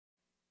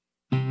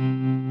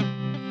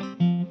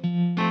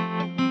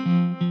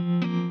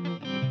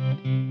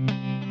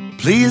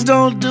please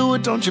don't do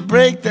it, don't you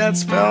break that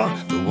spell.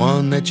 The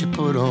one that you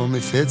put on me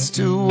fits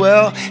too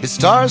well. It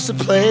starts to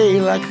play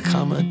like a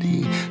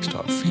comedy.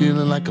 Start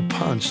feeling like a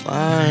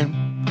punchline.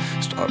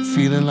 Start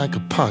feeling like a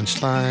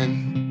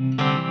punchline.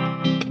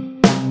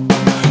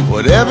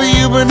 Whatever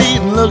you've been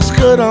eating looks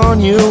good on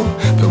you.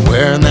 Been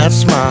wearing that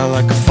smile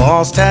like a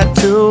false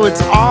tattoo.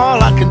 It's all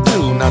I can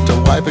do not to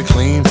wipe it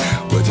clean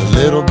with a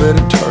little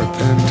bit of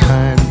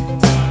turpentine.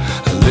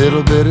 A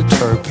little bit of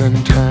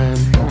turpentine.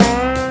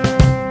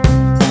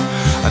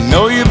 I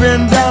know you've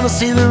been down to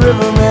see the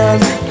river, man.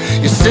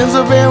 Your sins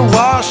have been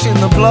washed in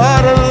the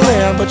blood of the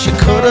Lamb. But you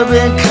could have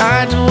been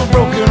kind to a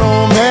broken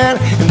old man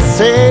and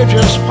saved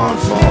just one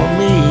for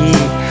me.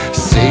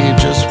 Save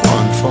just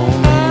one for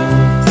me.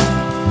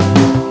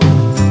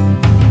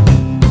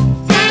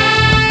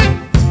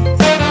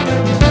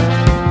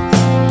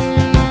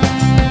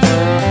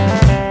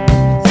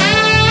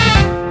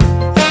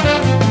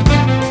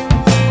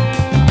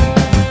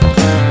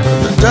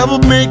 The devil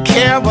may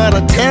care, but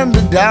I tend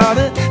to doubt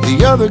it.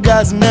 The other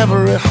guy's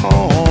never at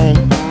home.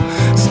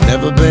 It's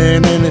never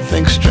been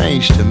anything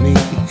strange to me.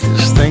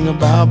 This thing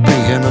about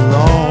being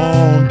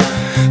alone.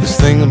 This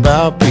thing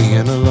about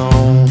being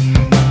alone.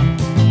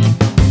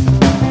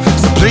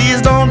 So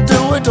please don't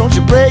do it, don't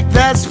you break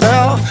that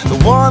spell. The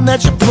one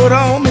that you put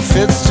on me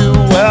fits too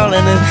well.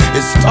 And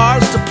it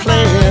starts to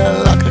play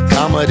like a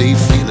comedy.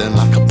 Feeling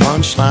like a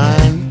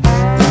punchline.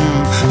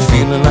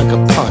 Feeling like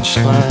a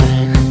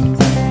punchline.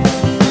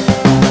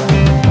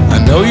 I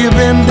know you've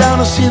been down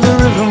to see the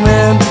river,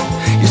 man.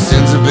 Your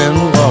sins have been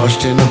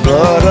washed in the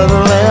blood of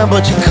the Lamb.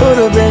 But you could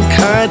have been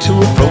kind to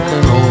a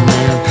broken old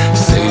man.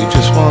 Save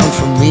just one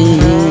for me.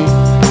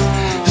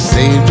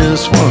 Save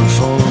just one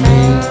for me.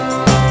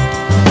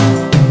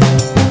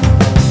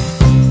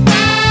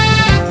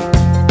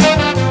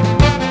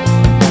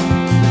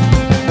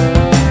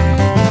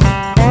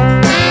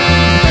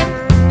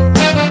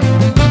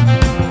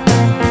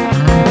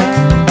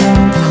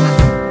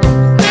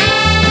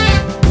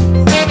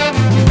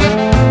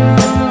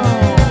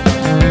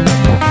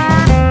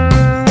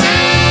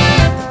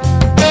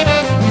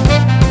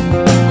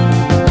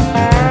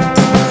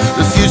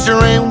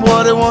 Ain't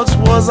what it once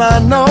was, I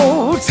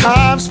know.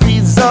 Time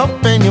speeds up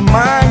and your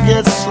mind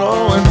gets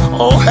slow. And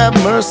oh, have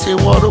mercy,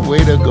 what a way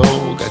to go.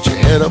 Got your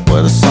head up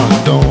where the sun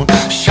don't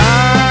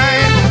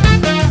shine.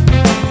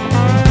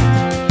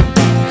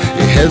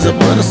 Your head's up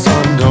where the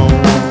sun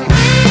don't